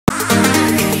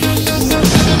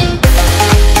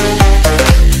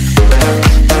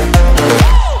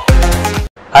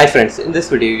Hi friends, in this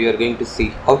video you are going to see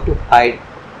how to hide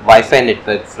Wi-Fi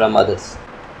network from others.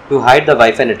 To hide the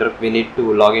Wi-Fi network, we need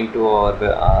to log into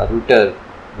our router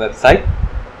website.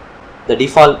 The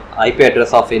default IP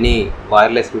address of any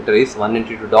wireless router is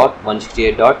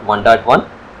 192.168.1.1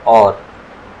 or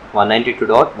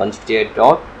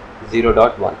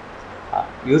 192.168.0.1.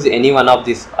 Use any one of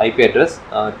these IP address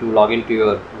to log into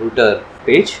your router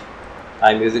page.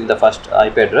 I am using the first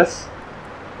IP address.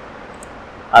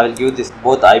 I will give this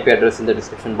both IP address in the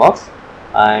description box,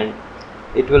 and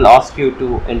it will ask you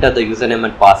to enter the username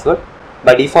and password.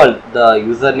 By default, the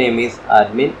username is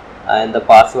admin and the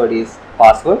password is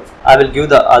password. I will give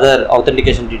the other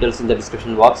authentication details in the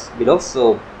description box below,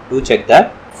 so do check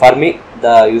that. For me,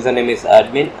 the username is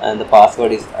admin and the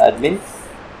password is admin.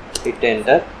 Hit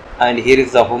enter, and here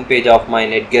is the home page of my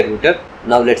Netgear router.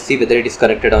 Now let's see whether it is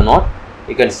connected or not.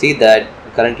 You can see that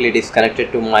currently it is connected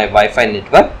to my Wi-Fi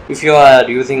network. If you are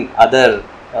using other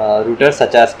routers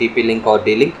such as TP-Link or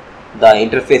D-Link, the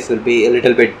interface will be a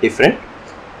little bit different.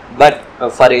 But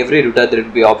for every router there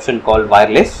will be option called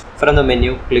wireless. From the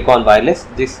menu, click on wireless.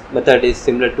 This method is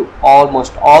similar to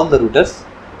almost all the routers.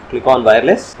 Click on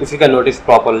wireless. If you can notice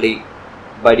properly,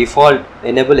 by default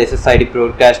enable SSID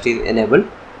broadcast is enabled.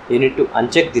 You need to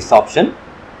uncheck this option.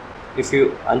 If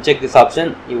you uncheck this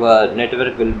option, your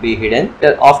network will be hidden.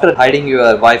 After hiding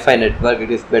your Wi-Fi network, it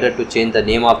is better to change the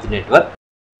name of the network.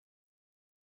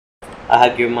 I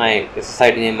have given my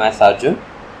SSID name as Arjun,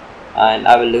 and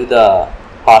I will leave the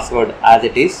password as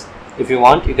it is. If you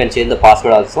want, you can change the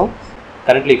password also.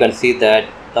 Currently you can see that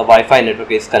the Wi-Fi network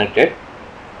is connected.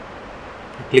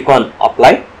 Click on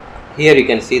apply. Here you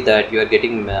can see that you are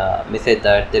getting a message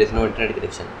that there is no internet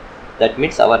connection. That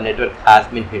means our network has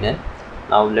been hidden.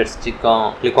 Now let's click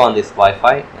on this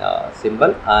Wi-Fi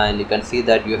symbol, and you can see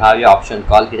that you have your option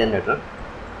called hidden network.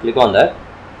 Click on that.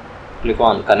 Click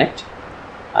on connect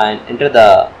and enter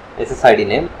the SSID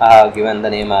name. I have given the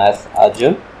name as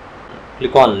Arjun.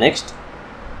 Click on next.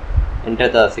 Enter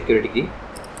the security key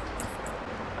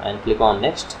and click on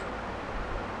next.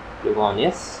 Click on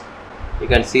yes. You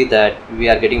can see that we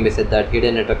are getting message that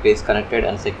hidden network is connected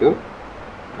and secure.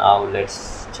 Now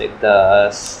let's check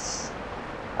the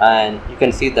and you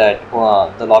can see that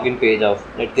the login page of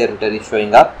Netgear router is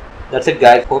showing up. That's it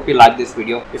guys, hope you like this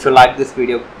video. If you like this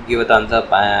video, give a thumbs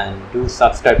up and do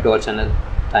subscribe to our channel.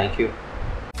 Thank you.